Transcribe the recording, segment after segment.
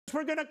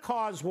we're going to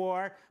cause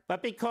war,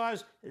 but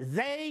because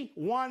they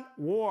want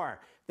war.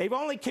 They've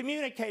only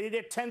communicated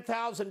it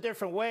 10,000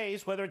 different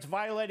ways, whether it's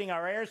violating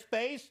our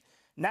airspace,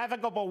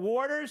 navigable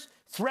waters,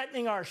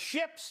 threatening our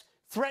ships,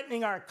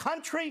 threatening our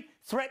country,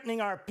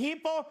 threatening our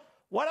people.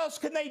 What else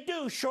can they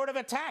do short of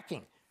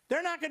attacking?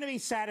 They're not going to be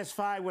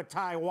satisfied with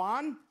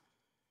Taiwan.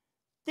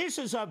 This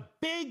is a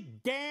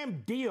big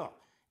damn deal.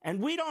 And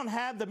we don't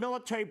have the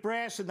military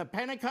brass in the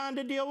Pentagon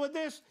to deal with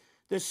this,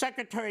 the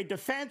Secretary of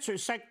Defense or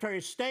Secretary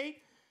of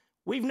State.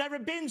 We've never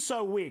been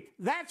so weak.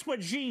 That's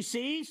what Xi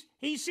sees.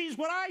 He sees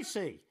what I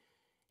see.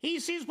 He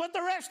sees what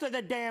the rest of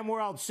the damn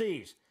world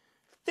sees.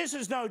 This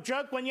is no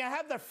joke. When you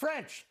have the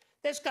French,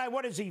 this guy,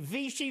 what is he,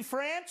 Vichy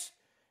France?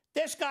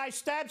 This guy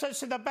stabs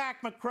us in the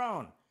back,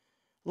 Macron.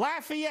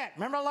 Lafayette,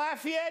 remember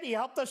Lafayette? He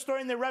helped us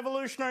during the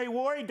Revolutionary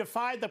War. He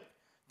defied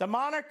the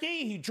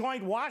monarchy. He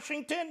joined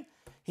Washington.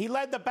 He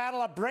led the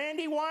Battle of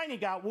Brandywine. He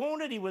got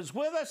wounded. He was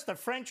with us. The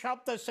French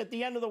helped us at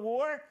the end of the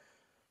war.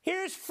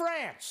 Here's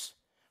France,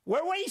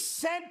 where we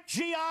sent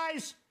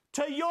GIs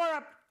to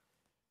Europe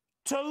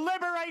to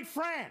liberate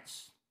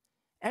France.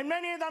 And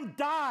many of them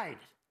died.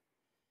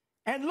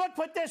 And look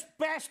what this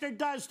bastard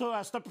does to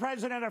us, the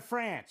president of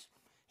France.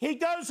 He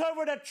goes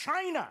over to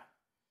China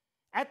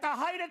at the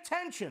height of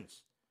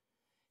tensions,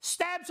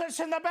 stabs us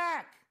in the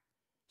back,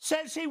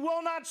 says he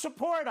will not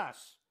support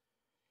us.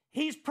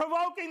 He's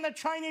provoking the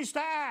Chinese to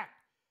act,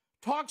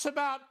 talks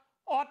about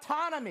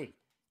autonomy.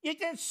 You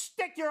can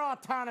stick your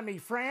autonomy,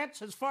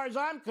 France, as far as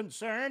I'm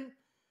concerned.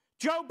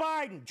 Joe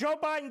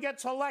Biden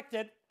gets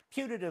elected,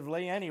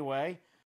 putatively anyway,